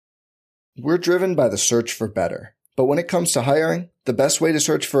We're driven by the search for better. But when it comes to hiring, the best way to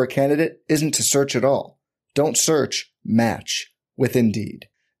search for a candidate isn't to search at all. Don't search, match with Indeed.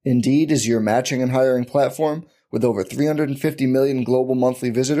 Indeed is your matching and hiring platform with over 350 million global monthly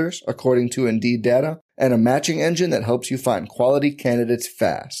visitors, according to Indeed data, and a matching engine that helps you find quality candidates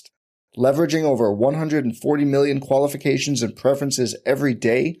fast. Leveraging over 140 million qualifications and preferences every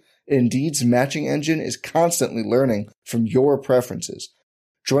day, Indeed's matching engine is constantly learning from your preferences.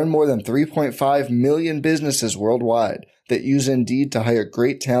 Join more than 3.5 million businesses worldwide that use Indeed to hire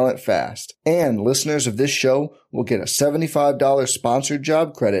great talent fast. And listeners of this show will get a $75 sponsored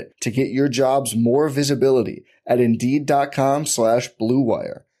job credit to get your jobs more visibility at Indeed.com/Blue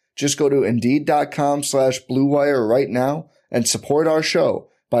Wire. Just go to Indeed.com/Blue Wire right now and support our show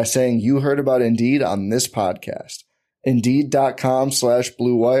by saying you heard about Indeed on this podcast.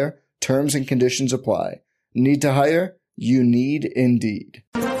 Indeed.com/Blue Wire. Terms and conditions apply. Need to hire? You need Indeed.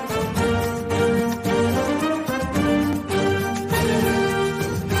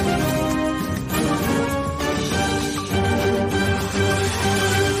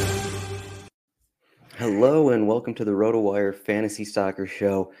 Hello and welcome to the RotoWire Fantasy Soccer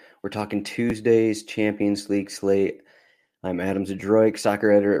Show. We're talking Tuesday's Champions League slate. I'm Adam Zadroik,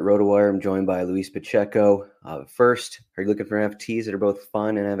 soccer editor at RotoWire. I'm joined by Luis Pacheco. First, are you looking for NFTs that are both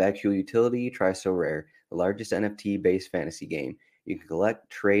fun and have actual utility? Try SoRare, the largest NFT-based fantasy game. You can collect,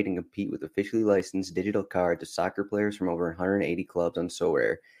 trade, and compete with officially licensed digital cards of soccer players from over 180 clubs on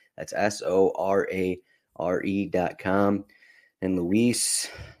SoRare. That's SoRare.com. And Luis,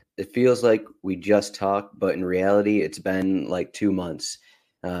 it feels like we just talked, but in reality, it's been like 2 months.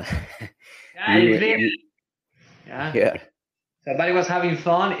 Yeah. Somebody was having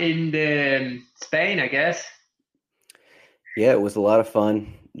fun in Spain, I guess. Yeah, it was a lot of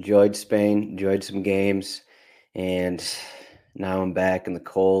fun. Enjoyed Spain, enjoyed some games, and now I'm back in the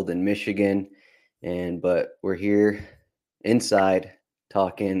cold in Michigan. But we're here inside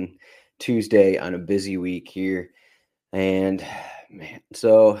talking Tuesday on a busy week here. And man,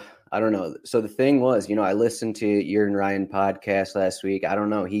 so I don't know. So the thing was, I listened to your and Ryan podcast last week. I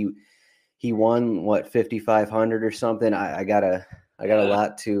don't know. He won 5,500 or something. I got a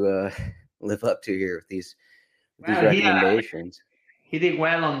lot to live up to here with these recommendations. He did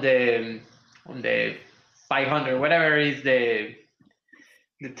well on the 500, whatever is the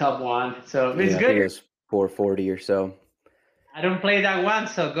top one. So it's good. I think it was 440 or so. I don't play that one,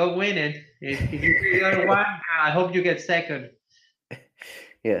 so go win it. If you play the other one, I hope you get second.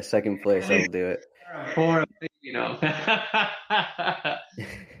 Yeah, second place. I'll do it.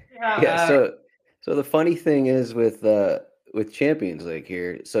 Yeah. So the funny thing is with Champions League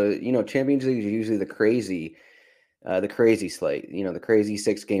here. So Champions League is usually the crazy slate. The crazy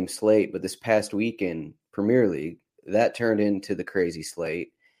 6-game slate. But this past weekend, Premier League, that turned into the crazy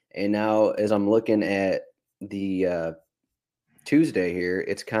slate. And now, as I'm looking at the Tuesday here,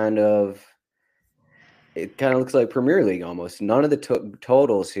 it kind of looks like Premier League almost. None of the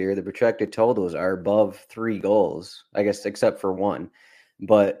totals here, the projected totals, are above 3 goals, I guess, except for one.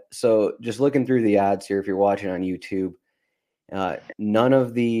 But so just looking through the odds here, if you're watching on YouTube, none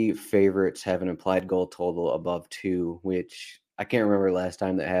of the favorites have an implied goal total above 2, which I can't remember last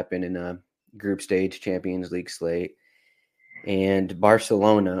time that happened in a group stage Champions League slate. And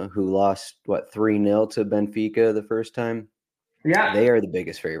Barcelona, who lost 3-0 to Benfica the first time, they are the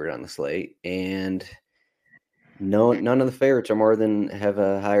biggest favorite on the slate. And none of the favorites have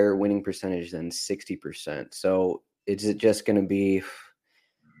a higher winning percentage than 60%. So is it just going to be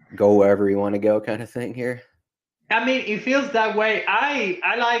go wherever you want to go kind of thing here? I mean, it feels that way. I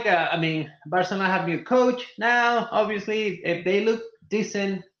like, Barcelona have new coach now, obviously. If they look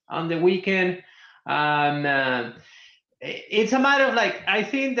decent on the weekend, it's a matter of I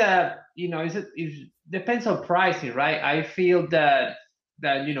think that, it depends on pricing, right? I feel that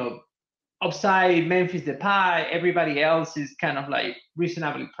upside Memphis Depay, everybody else is kind of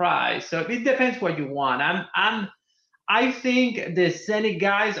reasonably priced. So it depends what you want. I think the Zenit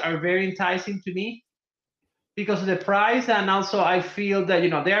guys are very enticing to me because of the price, and also I feel that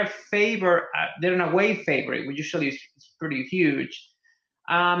they're they're an away favorite, which usually is pretty huge.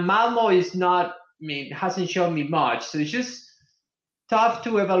 Malmo is not. Hasn't shown me much, so it's just tough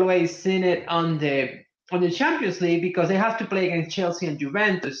to evaluate Zenit on the Champions League because they have to play against Chelsea and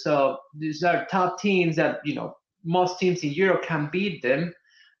Juventus. So these are top teams that most teams in Europe can beat them,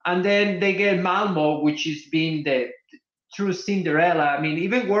 and then they get Malmo, which is being the true Cinderella.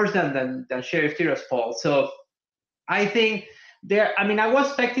 Even worse than Sheriff Tiraspol. So I think I was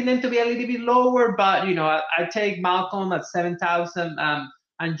expecting them to be a little bit lower, but I take Malcolm at 7,000.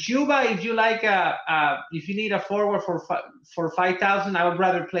 And Chuba, if you like, if you need a forward for 5,000, I would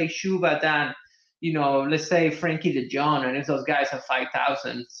rather play Chuba than, let's say Frankie De Jong, and if those guys have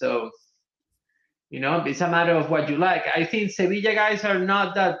 5,000. So, it's a matter of what you like. I think Sevilla guys are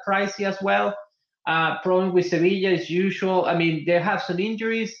not that pricey as well. Problem with Sevilla is usual. I mean, they have some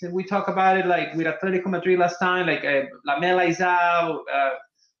injuries. We talk about it like with Atletico Madrid last time, like Lamela is out,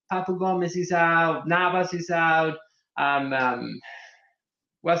 Papu Gomez is out, Navas is out.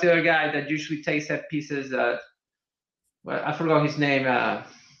 What's the other guy that usually takes set pieces? Well, I forgot his name.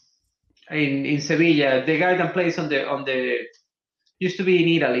 In Sevilla, the guy that plays on the used to be in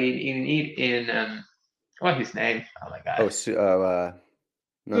Italy. In what's his name? Oh my god.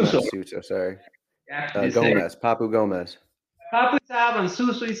 No, not Suso. Sorry. Yeah, Gomez, Papu Gomez. Papu is out and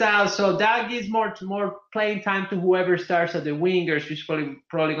Suso is out, so that gives more playing time to whoever starts at the wingers, which is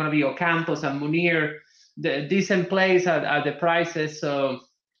probably going to be Ocampos and Munir. The decent plays at the prices, so.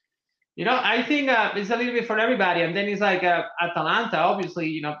 I think it's a little bit for everybody. And then it's like Atalanta,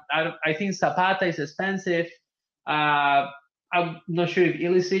 obviously, I think Zapata is expensive. I'm not sure if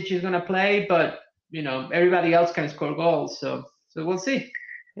Ilicic is going to play, but, everybody else can score goals. So we'll see.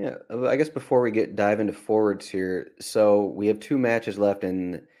 Yeah, I guess before we dive into forwards here, so we have 2 matches left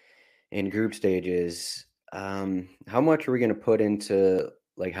in group stages. How much are we going to put into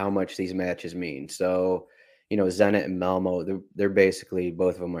like how much these matches mean? So, Zenit and Malmo, they're basically,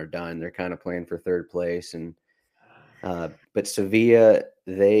 both of them are done. They're kind of playing for third place, and but Sevilla,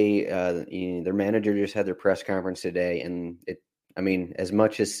 their manager just had their press conference today, and as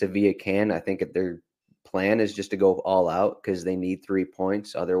much as Sevilla can, I think their plan is just to go all out because they need 3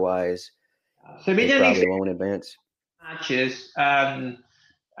 points. Otherwise, Sevilla probably won't advance. Matches.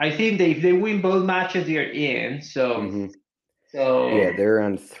 I think if they win both matches, they're in. So. Mm-hmm. So yeah, they're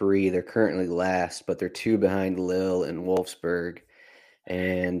on 3. They're currently last, but they're 2 behind Lille and Wolfsburg.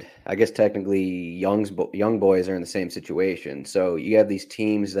 And I guess technically young boys are in the same situation. So you have these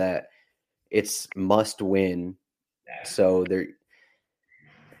teams that it's must win. So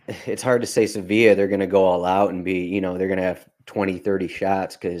it's hard to say Sevilla, they're going to go all out and be, they're going to have 20, 30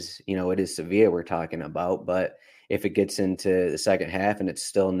 shots because, it is Sevilla we're talking about. But if it gets into the second half and it's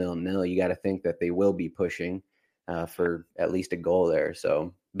still 0-0, you got to think that they will be pushing for at least a goal there.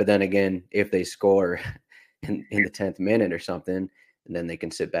 So, but then again, if they score in the 10th minute or something, and then they can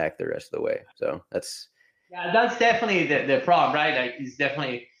sit back the rest of the way. So that's definitely the problem, right? Like, it's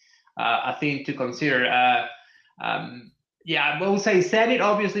definitely a thing to consider. I will say Zenit,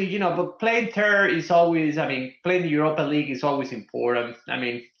 obviously, but playing third is always, playing the Europa League is always important.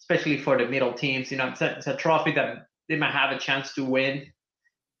 Especially for the middle teams, it's a trophy that they might have a chance to win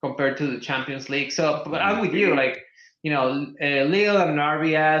compared to the Champions League. So, but I'm with you, like, Lille and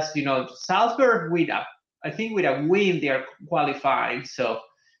RBS, Salzburg I think with a win, they are qualifying. So,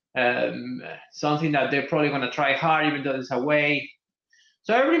 something that they're probably going to try hard, even though it's away.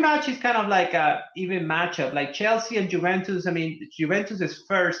 So every match is kind of like a even matchup. Like Chelsea and Juventus, Juventus is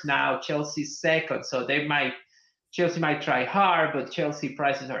first now, Chelsea's second. So Chelsea might try hard, but Chelsea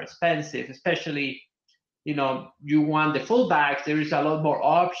prices are expensive, especially, you want the fullbacks. There is a lot more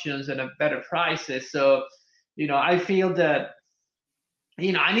options and a better prices. So, I feel that,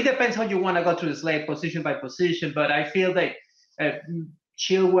 and it depends how you want to go through the slate position by position, but I feel that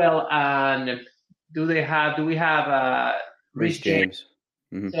Chilwell and do we have Reece James?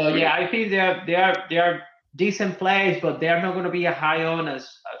 Mm-hmm. So yeah, I think they are decent plays, but they are not going to be as high on as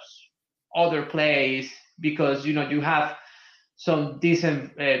other plays because, you have some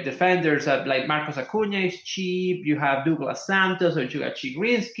decent defenders like Marcos Acuna is cheap. You have Douglas Santos, or you got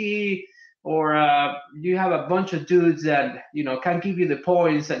Chigrinsky, or you have a bunch of dudes that can give you the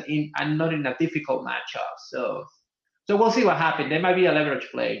points and not in a difficult matchup. So we'll see what happens. There might be a leverage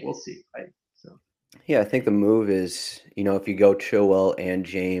play. We'll see. Right? So yeah, I think the move is if you go Chilwell and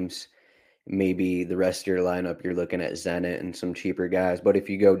James, maybe the rest of your lineup you're looking at Zenit and some cheaper guys. But if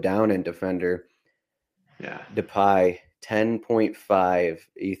you go down in defender, Depay. 10.5.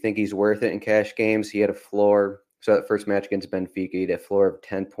 You think he's worth it in cash games? He had a floor. So that first match against Benfica, he had a floor of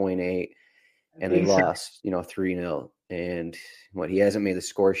 10.8, and they lost, 3-0. And he hasn't made the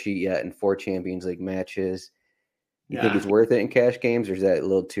score sheet yet in 4 Champions League matches. You think he's worth it in cash games, or is that a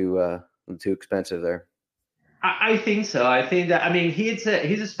little too expensive there? I think so. I think that he's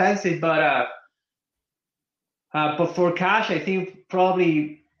expensive, but for cash, I think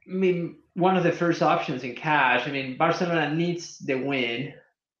probably one of the first options in cash. Barcelona needs the win.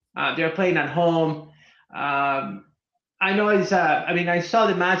 They're playing at home. I know it's. I saw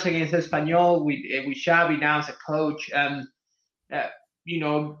the match against Espanyol with Xavi now as a coach, and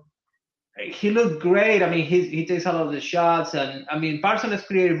he looked great. I mean, he takes a lot of the shots, and I mean, Parsons has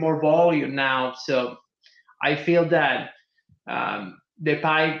created more volume now. So I feel that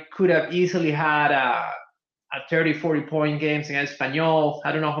Depay could have easily had a 30, 40 point games against Espanyol.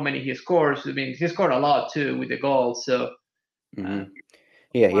 I don't know how many he scores. I mean, he scored a lot too with the goals. So, yeah,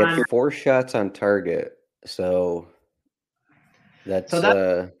 he had 4 shots on target. So that's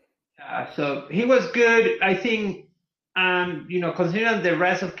so he was good. I think, considering the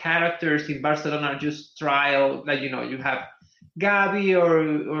rest of characters in Barcelona are just trial, like, you have Gavi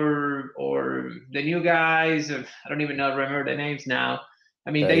or the new guys. I don't even remember the names now.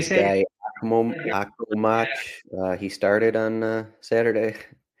 I mean, they say Akomach, he started on Saturday.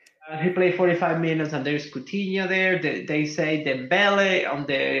 He played 45 minutes, and there's Coutinho there. They say Dembele on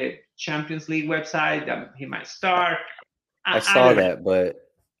the Champions League website that he might start. I saw that, but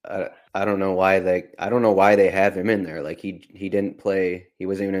I don't know why they have him in there. Like he didn't play. He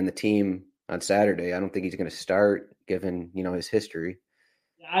wasn't even in the team on Saturday. I don't think he's going to start, given his history.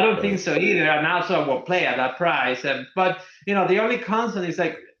 I don't think so either, and also won't play at that price. But the only constant is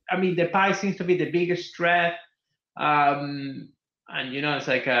Depay seems to be the biggest threat. And it's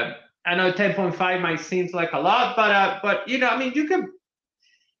like I know 10.5 might seem like a lot, but you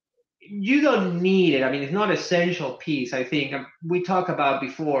don't need it. I mean, it's not an essential piece. I think we talked about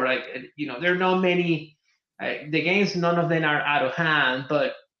before, there are not many. The games, none of them are out of hand.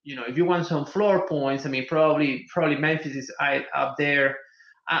 But if you want some floor points, I mean, probably Memphis is up there.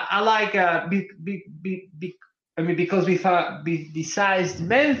 I like because besides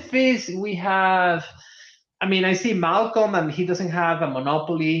Memphis, we have. I mean, I see Malcolm, and he doesn't have a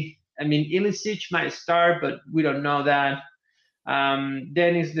monopoly. I mean, Ilicic might start, but we don't know that.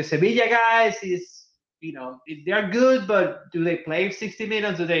 Then is the Sevilla guys. They're good, but do they play 60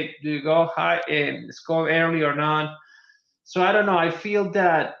 minutes? Do they go high and score early or not? So I don't know. I feel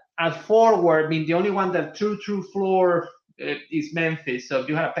that at forward, I mean, the only one that true floor is Memphis. So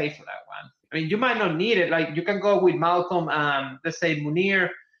you have to pay for that one. I mean, you might not need it. Like you can go with Malcolm and let's say Munir.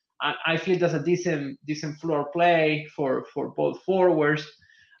 I feel that's a decent floor play for both forwards.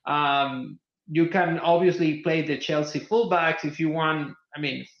 You can obviously play the Chelsea fullbacks if you want. I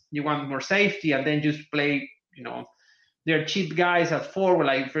mean, you want more safety, and then just play. They're cheap guys at forward.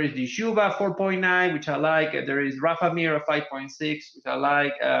 Like there's Dishouba 4.9, which I like. There is Rafa Mir at 5.6, which I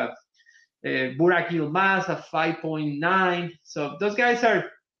like. Burak Yilmaz at 5.9. So those guys are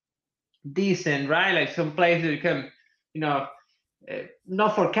decent, right? Like some players that you can,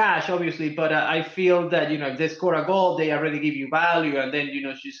 not for cash, obviously, but I feel that if they score a goal, they already give you value, and then you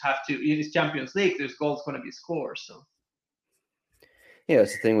just have to. In this Champions League, there's goals going to be scored. So yeah,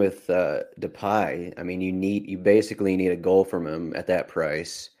 it's the thing with Depay. I mean, you basically need a goal from him at that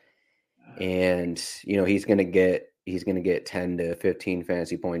price, and he's going to get 10 to 15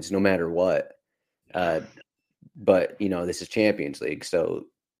 fantasy points no matter what. But this is Champions League, so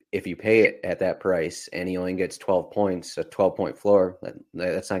if you pay it at that price and he only gets 12 points, a 12-point floor,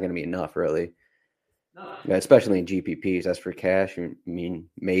 that's not going to be enough, really. No. Especially in GPPs. As for cash, I mean,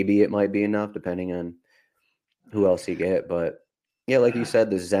 maybe it might be enough depending on who else you get. But yeah, like you said,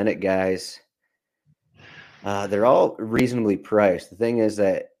 the Zenit guys, they're all reasonably priced. The thing is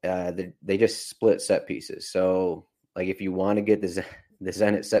that they just split set pieces. So, like, if you want to get the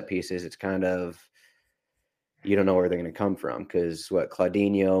Zenit set pieces, it's kind of, you don't know where they're going to come from because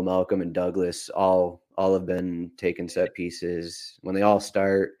Claudinho, Malcolm, and Douglas all have been taking set pieces. When they all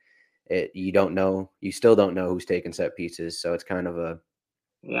start, you still don't know who's taking set pieces. So it's kind of a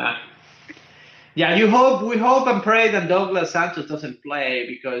we hope and pray that Douglas Santos doesn't play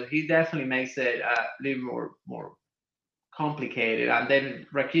because he definitely makes it a little more complicated. And then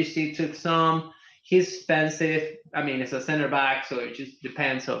Rakitic took some. He's expensive. I mean, it's a center back, so it just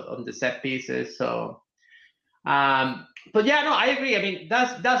depends on the set pieces. So. But yeah, no, I agree. I mean,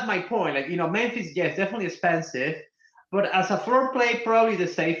 that's my point. Like, Memphis, yes, definitely expensive, but as a floor play, probably the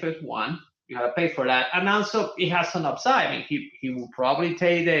safest one. You gotta pay for that, and also it has some upside. I mean, he will probably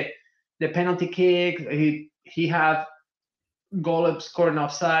take the penalty kick. He have goal scoring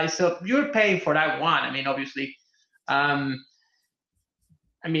offside, so you're paying for that one. I mean, obviously,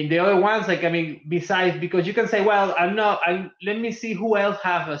 the other ones, besides, because you can say, well, let me see who else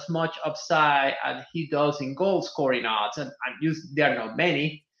have as much upside as he does in goal scoring odds. And there are not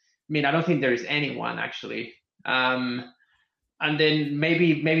many. I mean, I don't think there is anyone actually. And then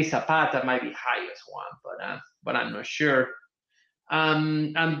maybe Zapata might be highest one, but I'm not sure.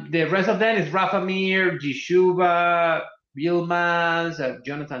 And the rest of them is Rafa Mir, Dishouba, Yilmaz,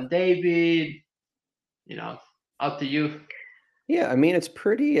 Jonathan David, up to you. Yeah, I mean, it's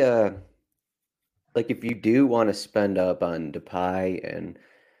pretty, like if you do want to spend up on Depay and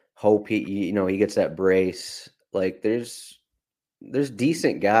hope he gets that brace. Like there's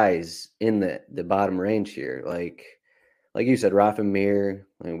decent guys in the bottom range here. Like you said, Rafa Mir.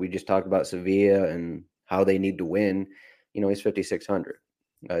 We just talked about Sevilla and how they need to win. He's 5,600.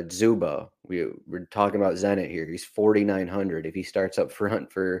 Zuba, we're talking about Zenit here. He's 4,900. If he starts up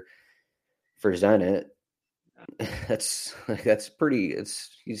front for Zenit, that's pretty.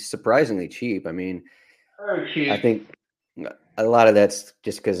 He's surprisingly cheap. I mean, very cheap. I think a lot of that's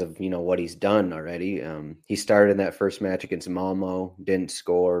just because of what he's done already. He started in that first match against Malmo, didn't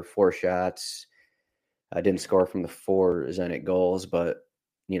score, 4 shots. Didn't score from the 4 Zenit goals, but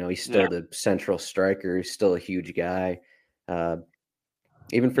he's still the central striker. He's still a huge guy.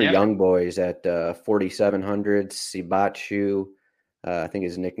 Even for young boys at 4,700, Sibachu, I think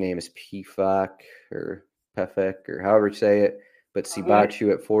his nickname is Pifak or Pefek or however you say it, but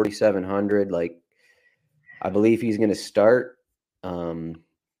Sibachu at 4,700, like I believe he's going to start. Why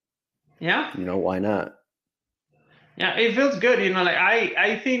not? Yeah, it feels good. Like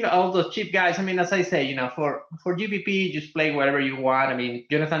I think all those cheap guys, I mean, as I say, for GPP, just play whatever you want. I mean,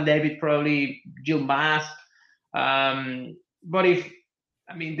 Jonathan David, probably Gil Mas. But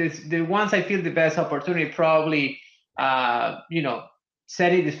the ones I feel the best opportunity, probably,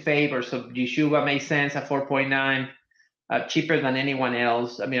 setting the favor. So Yeshuba makes sense at 4.9, cheaper than anyone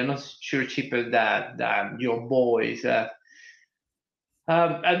else. I mean, I'm not sure cheaper than your boys.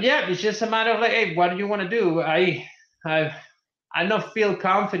 It's just a matter of like, hey, what do you want to do? I don't feel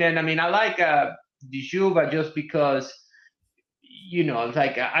confident. I mean, I like Yeshuba just because,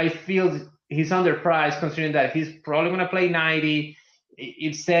 like I feel he's underpriced considering that he's probably going to play 90.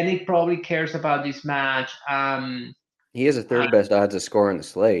 If Zenit probably cares about this match. He has a third best odds of scoring the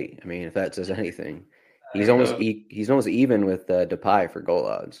slate. I mean, if that says anything, he's almost even with Depay for goal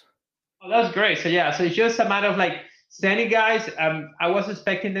odds. Oh, that's great. So it's just a matter of like Zenit guys. I was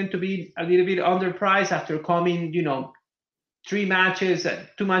expecting them to be a little bit underpriced after coming, 3 matches,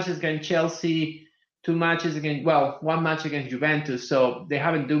 2 matches against Chelsea, 2 matches against, 1 match against Juventus. So they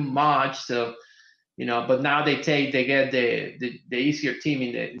haven't done much. So, but now they get the easier team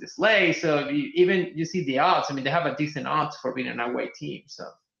in the slate. So you see the odds. I mean, they have a decent odds for being an away team. So.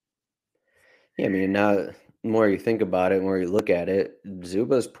 Yeah, I mean, now the more you think about it, the more you look at it,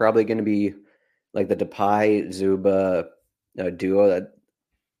 Zuba is probably going to be like the Depay Zuba duo that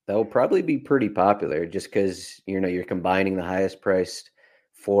will probably be pretty popular just because you're combining the highest priced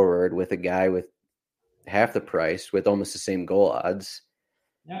forward with a guy with half the price with almost the same goal odds.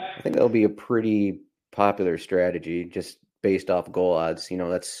 Yeah. I think that'll be a pretty popular strategy just based off goal odds.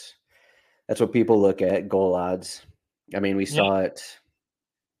 That's what people look at, goal odds. I mean, we saw it.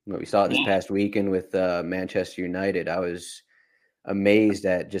 We saw it this past weekend with Manchester United. I was amazed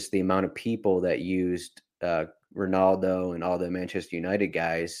at just the amount of people that used Ronaldo and all the Manchester United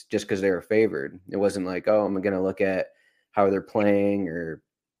guys just because they were favored. It wasn't like, oh, I'm going to look at how they're playing or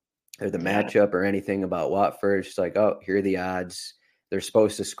the matchup or anything about Watford. It's just like, oh, here are the odds. They're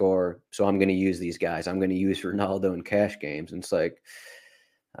supposed to score, so I'm going to use these guys. I'm going to use Ronaldo in cash games. And it's like,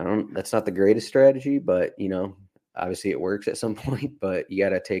 that's not the greatest strategy, but, obviously it works at some point, but you got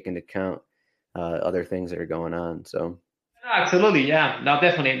to take into account other things that are going on. So. Absolutely, yeah, no,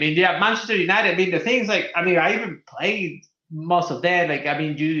 definitely. I mean, Manchester United. I mean, the things like, I mean, I even played most of that. Like, I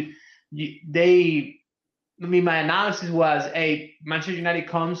mean, my analysis was, Manchester United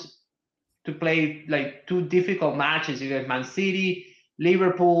comes to play like 2 difficult matches against Man City,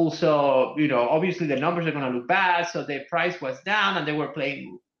 Liverpool. So obviously the numbers are going to look bad. So their price was down, and they were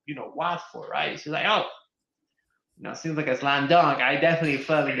playing, Watford, right? So like, seems like a slam dunk. I definitely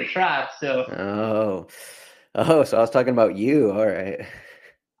fell in the trap. So. Oh, so I was talking about you. All right.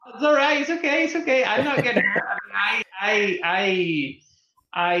 It's all right. It's okay. I'm not getting hurt. I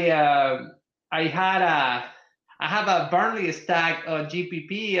have a Burnley stack on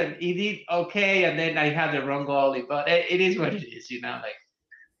GPP, and it did okay, and then I had the wrong goalie. But it is what it is, Like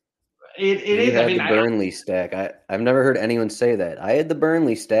it is. I mean, the Burnley stack. I've never heard anyone say that. I had the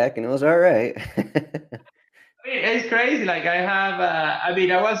Burnley stack, and it was all right. It's crazy. Like I have. I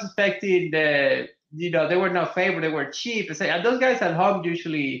was expecting the. They were not favored. They were cheap. And those guys at home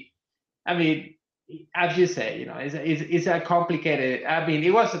usually, I mean, as you say, it's a complicated. I mean,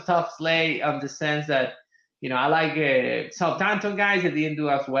 it was a tough slate on the sense that, I like Southampton guys that didn't do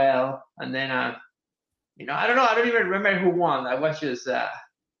as well. And then, I don't know. I don't even remember who won. I was just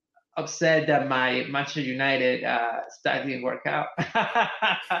upset that my Manchester United stack didn't work out.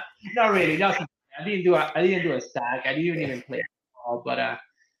 Not really. Nothing. I didn't do a stack. I didn't even play ball,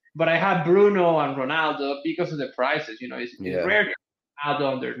 but I have Bruno and Ronaldo because of the prices. It's rare to have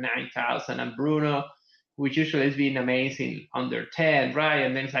Ronaldo under 9,000 and Bruno, which usually has been amazing under 10, right?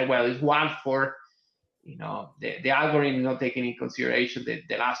 And then it's like, well, it's Watford. The algorithm not taking into consideration the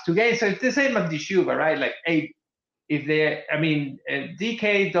last two games. So it's the same as Dishuba, right? Like,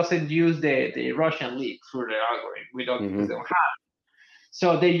 DK doesn't use the Russian league through the algorithm. We don't because they don't have.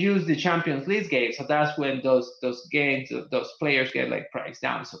 So they use the Champions League game. So that's when those games, those players get like priced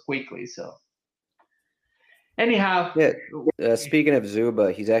down so quickly. So anyhow, speaking of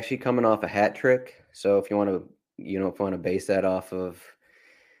Zuba, he's actually coming off a hat trick. So if you want to, base that off of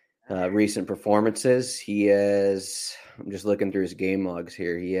recent performances, he has. I'm just looking through his game logs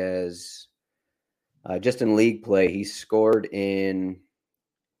here. He has just in league play, he scored in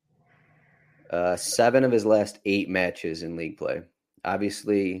 7 of his last 8 matches in league play.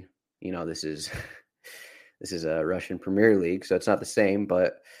 Obviously, this is a Russian Premier League, so it's not the same,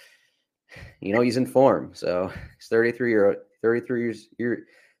 but he's in form. So he's 33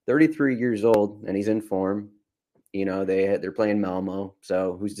 years old, and he's in form. They're playing Malmo,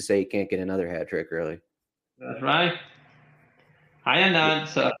 so who's to say he can't get another hat trick early? That's right. I am not,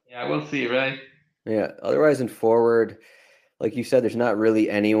 so yeah, we'll see, right? Yeah. Otherwise, in forward, like you said, there's not really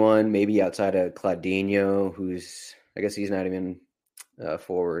anyone, maybe outside of Claudinho, I guess he's not even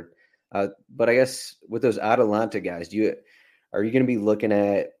forward. But I guess with those Atalanta guys, are you going to be looking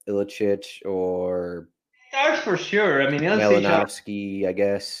at Ilicic or starts for sure? I mean, Malinovsky, I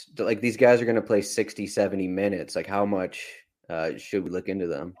guess. Like, these guys are going to play 60, 70 minutes. Like, how much should we look into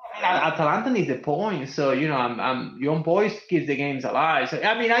them? Atalanta needs the points, so I'm young boys keep the games alive. So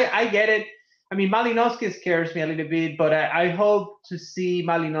I mean, I get it. I mean, Malinovsky scares me a little bit, but I hope to see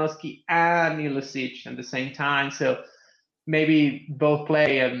Malinovsky and Ilicic at the same time. So maybe both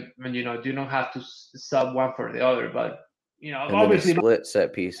play and do not have to sub one for the other. But and obviously split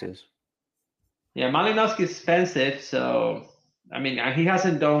set pieces. Yeah, Malinovsky is expensive, so I mean, he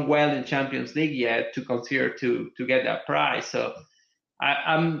hasn't done well in Champions League yet to consider to get that price. So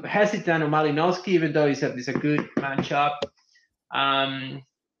I'm hesitant on Malinovsky, even though it's a good matchup. I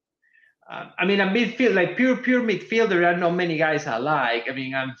mean, a midfield, like pure midfielder, there are not many guys I like. I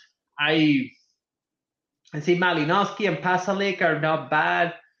mean, I see Malinovsky and Pasalic are not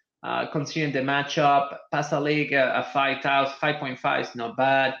bad, considering the matchup. Pasalic at 5.5 is not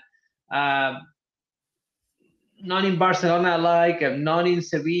bad. Not in Barcelona I like, not in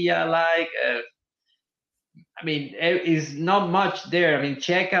Sevilla I like. I mean, it's not much there. I mean,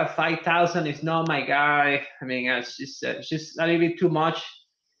 Checa 5,000 is not my guy. I mean, it's just a little bit too much.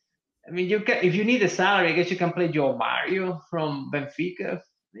 I mean, if you need a salary, I guess you can play Joe Mario from Benfica. I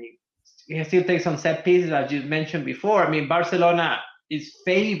mean, he still takes some set pieces, as you mentioned before. I mean, Barcelona is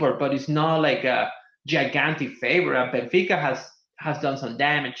favored, but it's not like a gigantic favor. Benfica has done some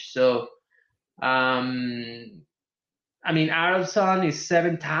damage. So, I mean, Aronson is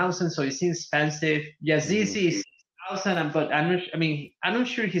 7,000, so it seems expensive. Yazici is 6,000, but I'm not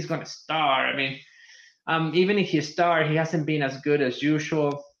sure he's going to start. I mean, even if he starts, he hasn't been as good as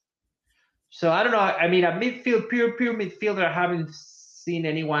usual. So I don't know. I mean, a midfield, pure midfielder, I haven't seen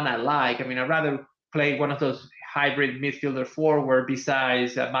anyone I like. I mean, I'd rather play one of those hybrid midfielder forward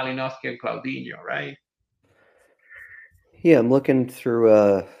besides Malinovsky and Claudinho, right? Yeah, I'm looking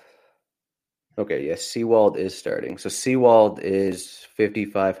through. Okay, yes, Seawald is starting. So Seawald is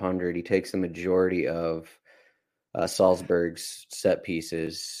 5,500. He takes the majority of Salzburg's set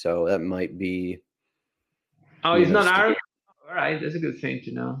pieces. So that might be. Oh, he's not Aronson? All right, that's a good thing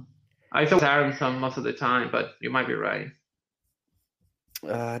to know. I thought it was Aronson most of the time, but you might be right.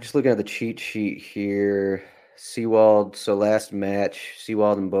 Just looking at the cheat sheet here. Seawald, so last match,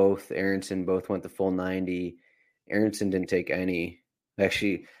 Seawald and Aronson both went the full 90. Aronson didn't take any.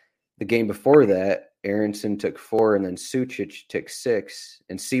 Actually, the game before that, Aronson took 4, and then Sucic took 6,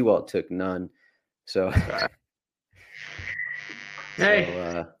 and Seawald took none. So,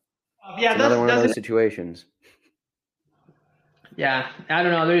 yeah, another one of those situations. Yeah, I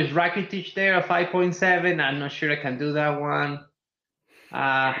don't know. There's Rakitic there at 5.7. I'm not sure I can do that one.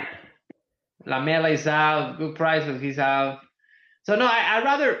 Lamela is out. Good price, but he's out. So no, I'd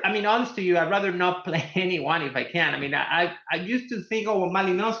rather. I mean, honest to you, I'd rather not play anyone if I can. I mean, I used to think, oh, well,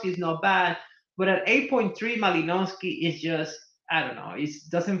 Malinovsky is not bad, but at 8.3, Malinovsky is just, I don't know. It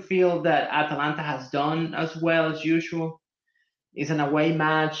doesn't feel that Atalanta has done as well as usual. It's an away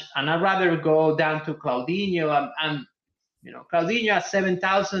match, and I'd rather go down to Claudinho. Claudinho at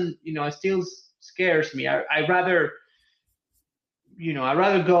 7,000, still scares me. I'd rather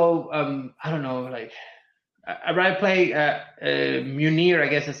go. I don't know, like. I'd rather play Munir, I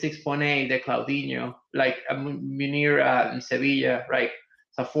guess, at 6.8, the Claudinho, like Munir in Sevilla, right?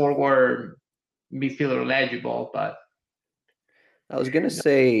 It's a forward midfielder eligible, but I was gonna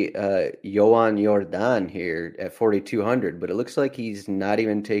say Johan Jordan here at 4,200, but it looks like he's not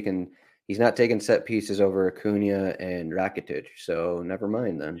taking set pieces over Acuna and Rakitic. So never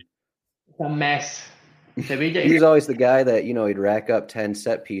mind then. It's a mess. Sevilla. He was always the guy that he'd rack up 10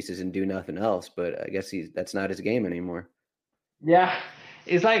 set pieces and do nothing else. But I guess that's not his game anymore. Yeah,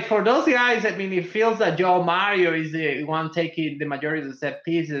 it's like for those guys. I mean, it feels that Joe Mario is the one taking the majority of the set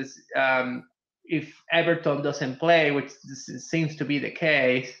pieces. If Everton doesn't play, which seems to be the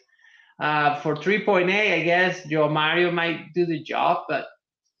case, for 3.8, I guess Joe Mario might do the job, but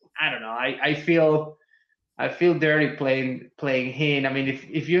I don't know. I feel dirty playing him. I mean,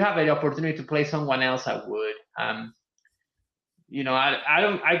 if you have an opportunity to play someone else, I would. I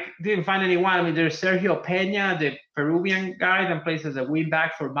didn't find anyone. I mean, there's Sergio Peña, the Peruvian guy that plays as a wing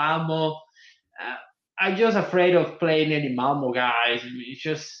back for Malmo. I'm just afraid of playing any Malmo guys. It's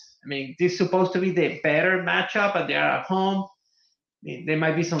just, I mean, this is supposed to be the better matchup, and they are at home. There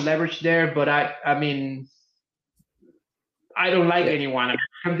might be some leverage there, but I mean, I don't like anyone.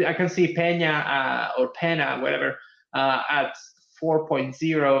 I can see Peña or Pena, whatever, at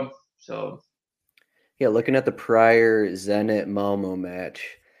 4.0. So. Yeah, looking at the prior Zenit Malmo match,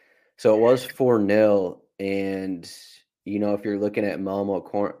 so it was 4-0, and if you're looking at Malmo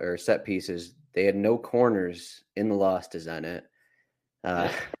or set pieces, they had no corners in the loss to Zenit.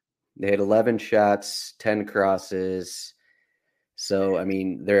 They had 11 shots, 10 crosses. So I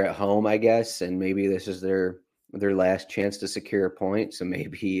mean, they're at home, I guess, and maybe this is their last chance to secure a point. So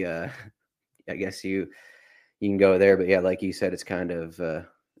maybe I guess you can go there, but yeah, like you said, it's kind of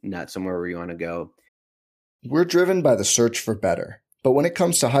not somewhere where you want to go. We're driven by the search for better. But when it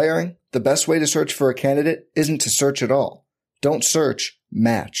comes to hiring, the best way to search for a candidate isn't to search at all. Don't search,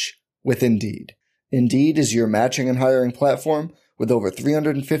 match with Indeed. Indeed is your matching and hiring platform with over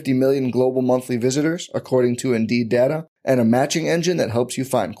 350 million global monthly visitors, according to Indeed data, and a matching engine that helps you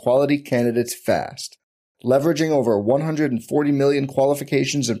find quality candidates fast. Leveraging over 140 million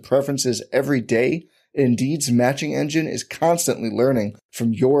qualifications and preferences every day, Indeed's matching engine is constantly learning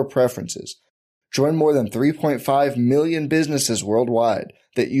from your preferences. Join more than 3.5 million businesses worldwide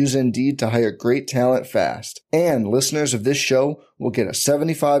that use Indeed to hire great talent fast. And listeners of this show will get a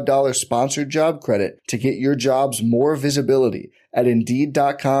 $75 sponsored job credit to get your jobs more visibility at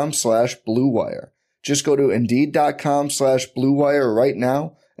Indeed.com/Blue Wire. Just go to Indeed.com/Blue Wire right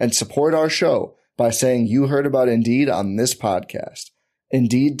now and support our show by saying you heard about Indeed on this podcast.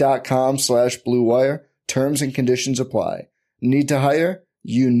 Indeed.com/Blue Wire. Terms and conditions apply. Need to hire?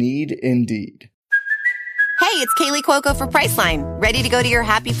 You need Indeed. Hey, it's Kaylee Cuoco for Priceline. Ready to go to your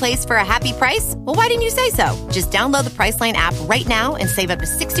happy place for a happy price? Well, why didn't you say so? Just download the Priceline app right now and save up to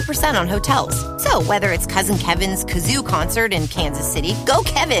 60% on hotels. So whether it's Cousin Kevin's Kazoo Concert in Kansas City, go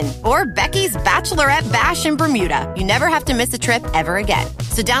Kevin, or Becky's Bachelorette Bash in Bermuda, you never have to miss a trip ever again.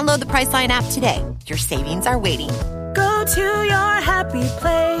 So download the Priceline app today. Your savings are waiting. Go to your happy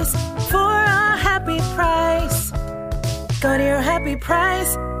place for a happy price. Go to your happy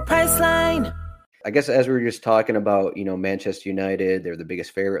price, Priceline. I guess as we were just talking about, Manchester United, they're the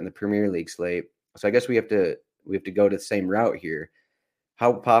biggest favorite in the Premier League slate. So I guess we have to go to the same route here.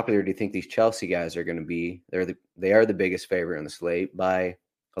 How popular do you think these Chelsea guys are going to be? They are the biggest favorite in the slate by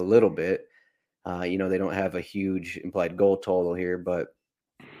a little bit. They don't have a huge implied goal total here, but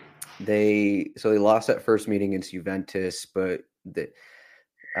they lost that first meeting against Juventus, but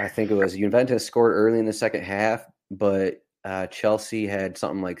I think it was Juventus scored early in the second half, but Chelsea had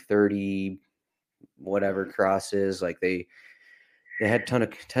something like 30 whatever crosses. Like they had ton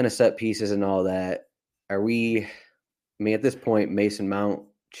of set pieces and all that. At this point, Mason Mount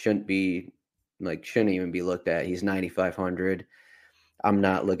shouldn't even be looked at. He's 9,500. I'm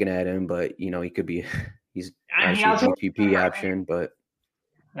not looking at him, but he could be. He's actually a GPP option, but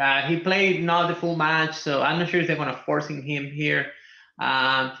he played not the full match, so I'm not sure if they're going to forcing him here.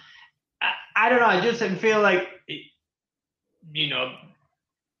 I don't know. I just feel like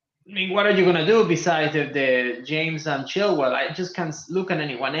I mean, what are you going to do besides the James and Chilwell? I just can't look at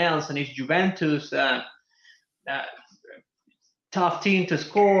anyone else. And it's Juventus, tough team to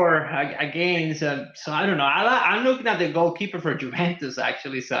score against. So I don't know. I'm looking at the goalkeeper for Juventus,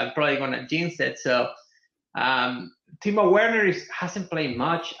 actually, so I'm probably going to jinx it. So Timo Werner hasn't played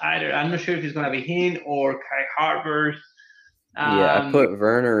much either. I'm not sure if he's going to be him or Kai Havertz. I put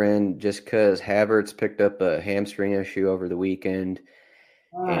Werner in just because Havertz picked up a hamstring issue over the weekend.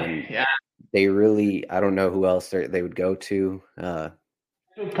 And they really, I don't know who else they would go to.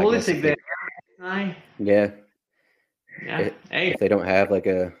 Pulisic there. Yeah. If they don't have I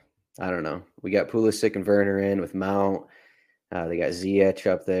don't know. We got Pulisic and Werner in with Mount. They got Ziyech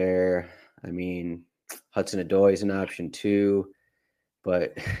up there. I mean, Hudson-Odoi is an option too.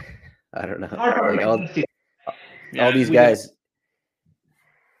 but I don't know. Like all these guys,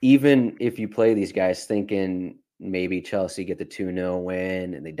 even if you play these guys thinking maybe Chelsea get the 2-0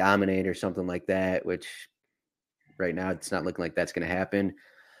 win and they dominate or something like that, which right now it's not looking like that's going to happen.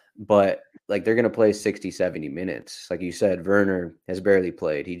 But like they're going to play 60, 70 minutes. Like you said, Werner has barely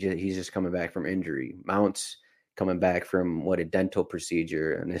played. He's just coming back from injury. Mount's coming back from a dental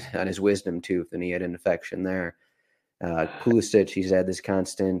procedure on his wisdom tooth, and he had an infection there. Pulisic, he's had this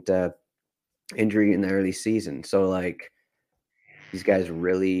constant injury in the early season. So like these guys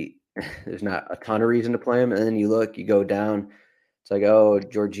really, there's not a ton of reason to play him. And then you go down, it's like, oh,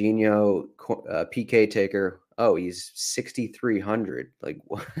 Jorginho, PK taker. Oh, he's 6,300. Like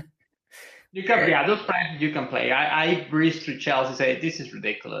what? You can, those prices you can play. I breezed through Chelsea, say this is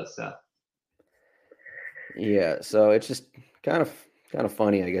ridiculous. So. Yeah, so it's just kind of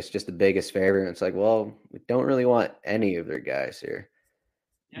funny, I guess. Just the biggest favorite. It's like, well, we don't really want any of their guys here,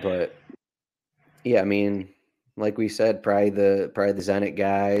 but yeah, I mean, like we said, probably the Zenit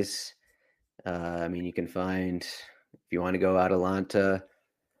guys. I mean, you can find if you want to go Atalanta.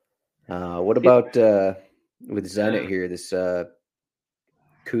 What about with Zenit here? This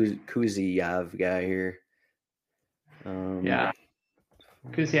Kuziyav guy here. Kuziyav,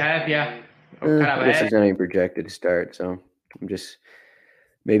 yeah. I guess he's not even projected to start, so I'm just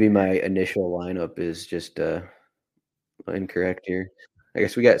maybe my initial lineup is just incorrect here. I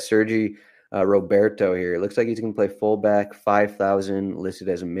guess we got Sergi Roberto here. It looks like he's going to play fullback, 5,000, listed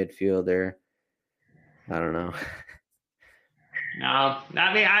as a midfielder. I don't know. No,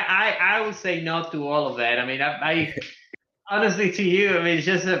 I mean, I would say no to all of that. I mean, I honestly, to you, I mean, it's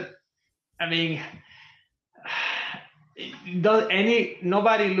just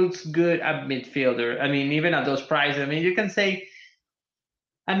nobody looks good at midfielder. I mean, even at those prices. I mean, you can say,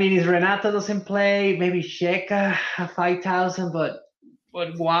 I mean, if Renato doesn't play, maybe Xhaka at 5,000, but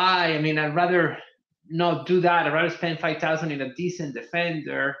why? I mean, I'd rather not do that. I'd rather spend 5,000 in a decent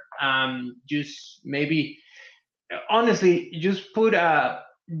defender. Just maybe, honestly, just put Djuba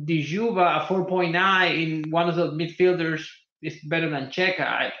at 4.9 in one of those midfielders. Is better than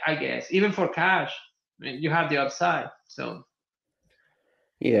Xhaka, I guess, even for cash. I mean, you have the upside. So,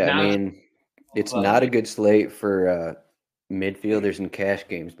 yeah, I mean, it's not a good slate for midfielders and cash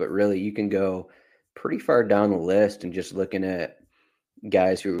games, but really you can go pretty far down the list and just looking at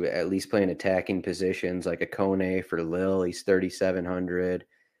guys who at least play in attacking positions, like a Kone for Lille, he's 3,700.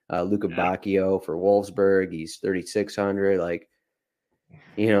 Luka Bacchio for Wolfsburg, he's 3,600. Like,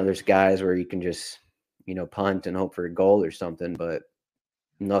 there's guys where you can just, punt and hope for a goal or something, but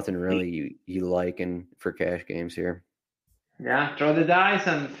nothing really you like for cash games here. Yeah, throw the dice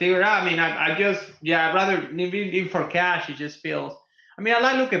and figure it out. I mean, I'd rather even for cash. It just feels. I mean, I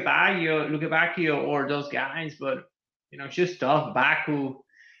like Luka Bacchio or those guys, but it's just tough. Baku.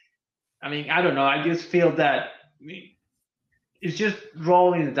 I mean, I don't know. I just feel that. I mean, it's just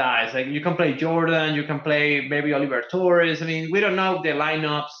rolling the dice. Like you can play Jordan, you can play maybe Oliver Torres. I mean, we don't know the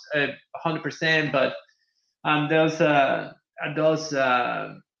lineups 100%, but those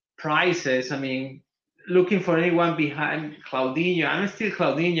prices. I mean, looking for anyone behind Claudinho. I'm still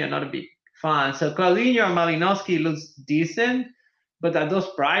Claudinho, not a big fan. So Claudinho and Malinowski looks decent, but at those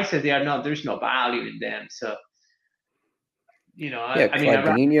prices, there's no value in them. So,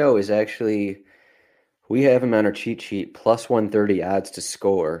 Claudinho is actually, we have him on our cheat sheet, plus 130 odds to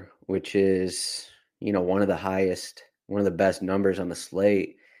score, which is, one of the best numbers on the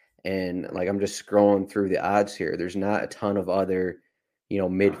slate. And like, I'm just scrolling through the odds here. There's not a ton of other,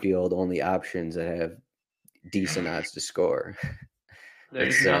 midfield only options that have decent odds to score.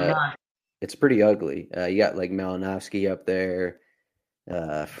 It's pretty ugly. You got like Malinowski up there.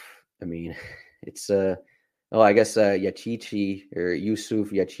 I mean, it's I guess Yachichi or Yusuf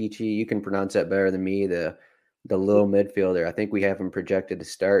Yachichi. You can pronounce that better than me. The little midfielder. I think we have him projected to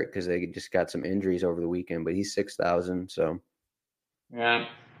start because they just got some injuries over the weekend. But he's 6,000. So yeah.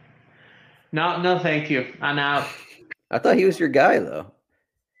 No, thank you. I'm out. I thought he was your guy though.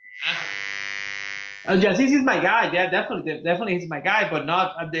 Yes, he's my guy. Yeah, definitely he's my guy, but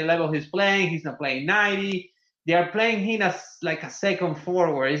not at the level he's playing. He's not playing 90. They are playing him as like a second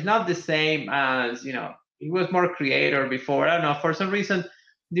forward. It's not the same as, he was more creator before. I don't know. For some reason,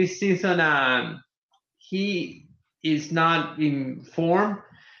 this season, he is not in form.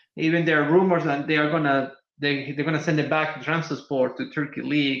 Even there are rumors that they're gonna send him back to Trabzonspor to Turkey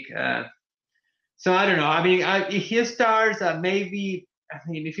League. So I don't know. I mean, if he starts, maybe. I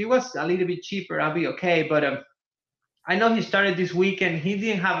mean, if he was a little bit cheaper, I'll be okay. But I know he started this weekend. He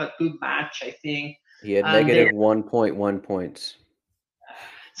didn't have a good match, I think. He had negative 1.1 points.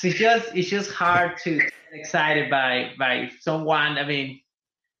 So it's just hard to get excited by someone. I mean,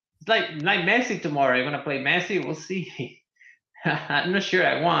 it's like Messi tomorrow. You're gonna play Messi. We'll see. I'm not sure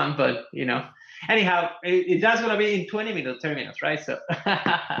I won, but anyhow, that's gonna be in 20 minutes, 30 minutes, right? So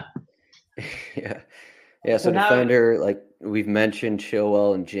yeah. So defender, like we've mentioned,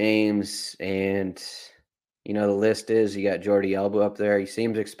 Chilwell and James, and the list is you got Jordi Alba up there. He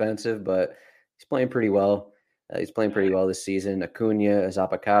seems expensive, but he's playing pretty well. He's playing pretty well this season. Acuna,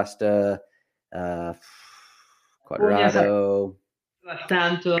 Zappacosta, Cuadrado,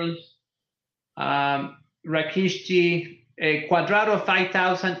 Santos, Rakitic. Cuadrado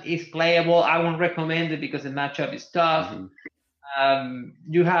 5,000 is playable. I won't recommend it because the matchup is tough. Mm-hmm.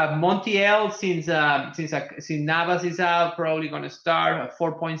 You have Montiel since Navas is out, probably going to start at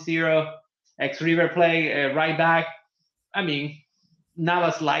 4.0. Ex-River play right back. I mean,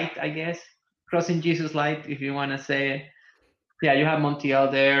 Navas light, I guess. Crossing Jesus light, if you want to say it. Yeah, you have Montiel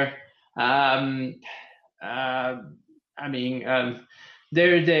there.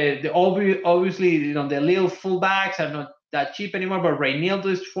 They're the obviously the little fullbacks are not that cheap anymore, but Reinildo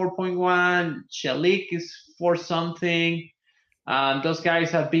is 4.1, Chelik is 4 something. Those guys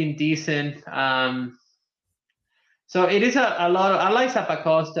have been decent. So it is a lot. I like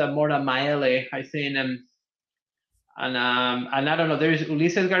Zappacosta more than Maele, I think, and I don't know. There's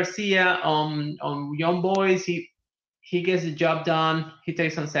Ulises Garcia on Young Boys. He gets the job done. He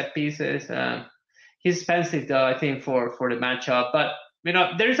takes some set pieces. He's expensive though, I think, for the matchup. But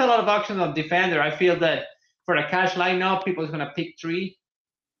there's a lot of options on defender. I feel that for a cash lineup, people is gonna pick 3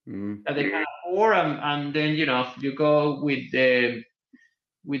 that they can afford, and then you go with the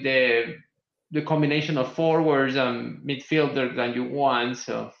combination of forwards and midfielders that you want.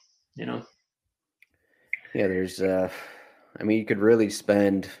 So yeah, there's you could really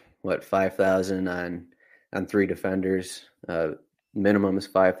spend 5,000 on 3 defenders. Minimum is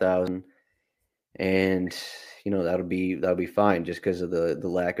 5,000, and that'll be fine just because of the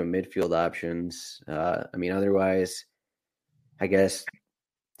lack of midfield options. Otherwise, I guess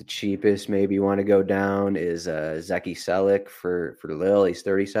the cheapest maybe you want to go down is Zeki Celik for Lille. He's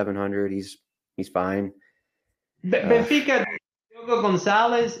 3,700. He's fine. Benfica, Diogo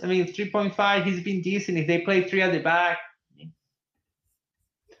Gonzalez, 3.5. He's been decent. If they play 3 at the back,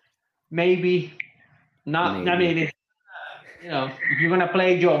 maybe not. Maybe. If you're gonna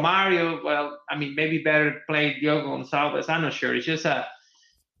play Joe Mario, well, maybe better play Diogo Gonzalez. I'm not sure. It's just I'd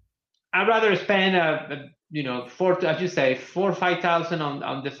rather spend 4,000 or 5,000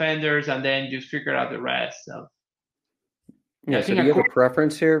 on defenders and then just figure out the rest. So yeah. So do you have a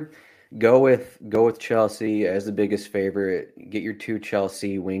preference here? Go with Chelsea as the biggest favorite. Get your 2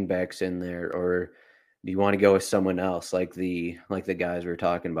 Chelsea wingbacks in there, or do you want to go with someone else like the guys we were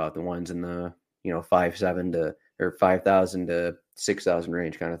talking about, the ones in the 5,000 to 6,000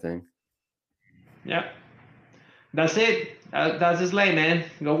 range kind of thing? Yeah, that's it. That's his lane, man.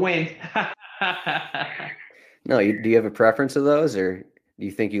 Go win. No, do you have a preference of those, or do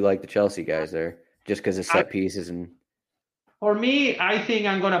you think you like the Chelsea guys there just because of set pieces and? For me, I think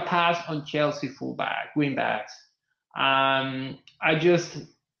I'm gonna pass on Chelsea wingbacks. I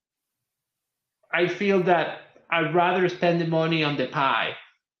feel that I'd rather spend the money on Depay.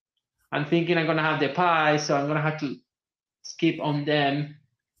 I'm thinking I'm gonna have Depay, so I'm gonna have to skip on them.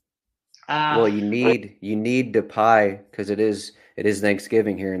 Well, you need Depay because it is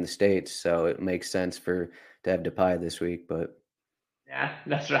Thanksgiving here in the States, so it makes sense to have Depay this week. But yeah,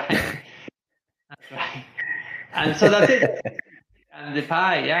 that's right. That's right. And so that's it. And the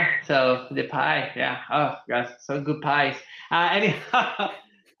pie, yeah. So the pie, yeah. Oh, gosh, so good pies. Anyhow,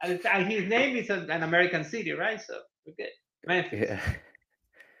 his name is an American city, right? So we're good. Memphis. Yeah.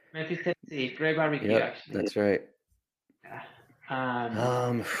 Memphis, Tennessee. Great barbecue, actually. That's right. Yeah.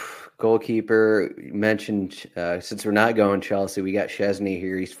 Goalkeeper, you mentioned, since we're not going Chelsea, we got Szczesny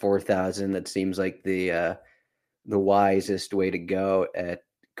here. He's 4,000. That seems like the wisest way to go at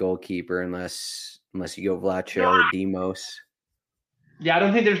goalkeeper, unless you go Vlacho or Demos. Yeah, I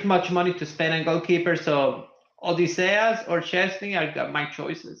don't think there's much money to spend on goalkeeper, so Odysseas or Szczesny are my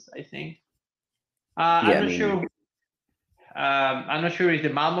choices, I think. I'm not sure. I'm not sure if the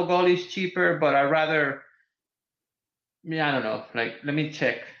Malmo goal is cheaper, but I'd rather. I don't know. Let me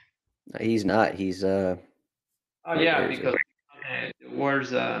check. He's not. He's Oh yeah, because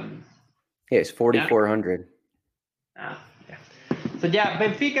where's it's 4,400. Yeah. So yeah,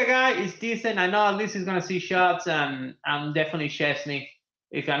 Benfica guy is decent. I know at least he's gonna see shots, and I'm definitely Szczesny.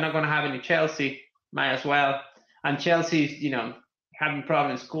 If I'm not gonna have any Chelsea, might as well. And Chelsea's, having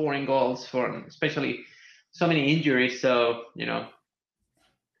problems scoring goals for especially so many injuries. So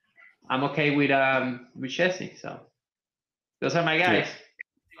I'm okay with Szczesny. So those are my guys.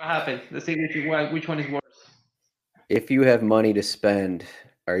 what happened. Let's see which one is worse. If you have money to spend,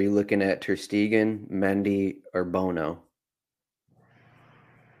 are you looking at Ter Stegen, Mendy, or Bono?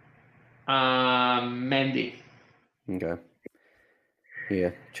 Mendy. Okay.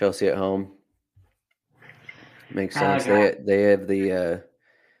 Yeah, Chelsea at home. Makes sense. They have the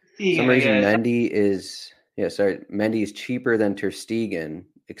some reason Mendy is cheaper than Ter Stegen,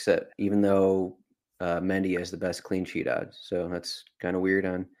 except even though Mendy has the best clean sheet odds. So that's kind of weird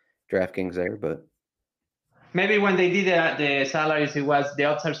on DraftKings there, but maybe when they did the salaries, it was the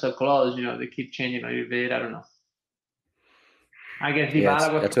odds are so close. They keep changing a little bit. I don't know. I guess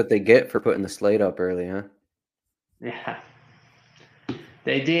that's what they get for putting the slate up early, huh? Yeah,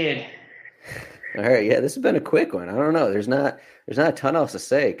 they did. All right, yeah, this has been a quick one. I don't know. There's not a ton else to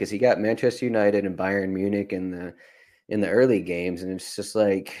say because you got Manchester United and Bayern Munich in the early games, and it's just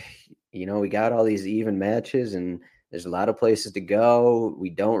like, we got all these even matches, and there's a lot of places to go.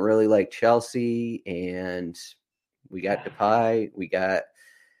 We don't really like Chelsea, and we got Depay. We got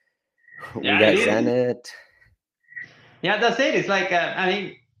Zenit. Yeah, that's it. It's like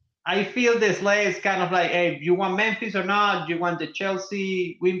I feel this slate is kind of like, hey, you want Memphis or not? You want the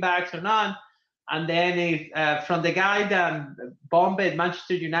Chelsea winbacks or not? And then if from the guy that bombed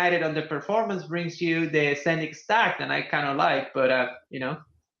Manchester United on the performance brings you the Zenit stack, then I kind of like. But are you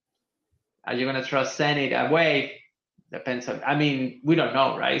going to trust Zenit away? Depends on. We don't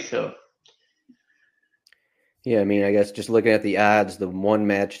know, right? So. Yeah, I guess just looking at the odds, the one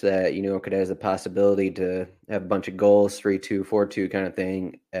match that could have the possibility to have a bunch of goals, 3-2, 4-2 kind of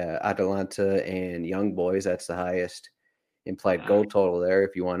thing, Atalanta and Young Boys, that's the highest implied goal total there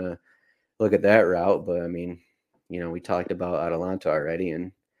if you want to look at that route. But we talked about Atalanta already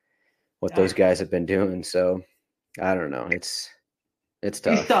and what those guys have been doing. So I don't know. It's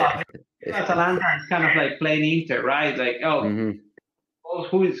tough. It's tough. Atalanta is kind of like playing Inter, right? Like,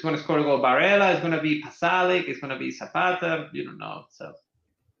 who is going to score a goal? Barella is going to be Pasalic. It's going to be Zapata. You don't know. So.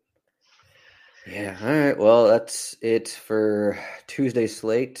 Yeah. All right. Well, that's it for Tuesday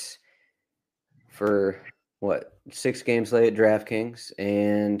slate for 6-game slate at DraftKings,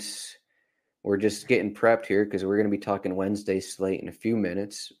 and we're just getting prepped here because we're going to be talking Wednesday slate in a few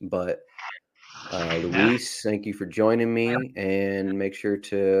minutes. But Luis, thank you for joining me, and make sure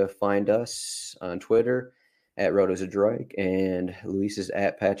to find us on Twitter at RotoZadroik, and Luis is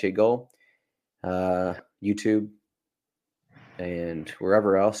at PatcheGoal, YouTube, and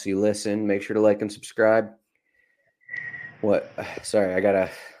wherever else you listen. Make sure to like and subscribe. Sorry,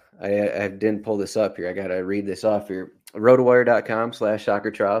 I didn't pull this up here. I got to read this off here.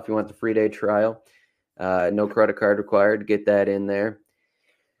 RotoWire.com/soccer trial if you want the free day trial. No credit card required. Get that in there.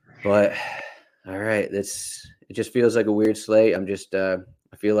 But all right, it just feels like a weird slate.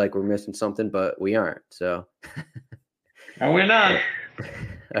 I feel like we're missing something, but we aren't. So, and we're not.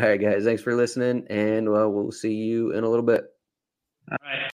 All right, guys. Thanks for listening, and we'll see you in a little bit. All right.